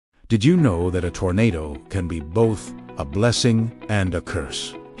Did you know that a tornado can be both a blessing and a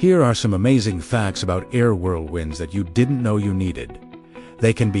curse? Here are some amazing facts about air whirlwinds that you didn't know you needed.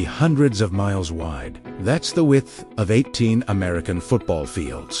 They can be hundreds of miles wide. That's the width of 18 American football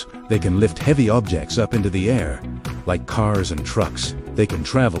fields. They can lift heavy objects up into the air, like cars and trucks. They can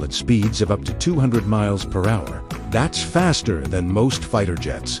travel at speeds of up to 200 miles per hour. That's faster than most fighter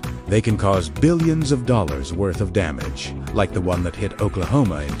jets. They can cause billions of dollars worth of damage, like the one that hit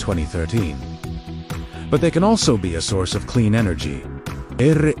Oklahoma in 2013. But they can also be a source of clean energy.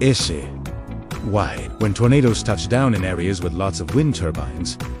 Why? When tornadoes touch down in areas with lots of wind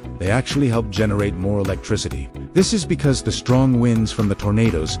turbines, they actually help generate more electricity. This is because the strong winds from the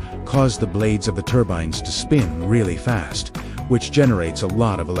tornadoes cause the blades of the turbines to spin really fast, which generates a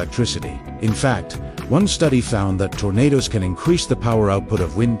lot of electricity. In fact, one study found that tornadoes can increase the power output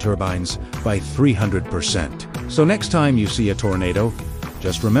of wind turbines by 300%. So next time you see a tornado,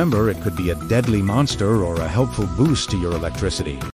 just remember it could be a deadly monster or a helpful boost to your electricity.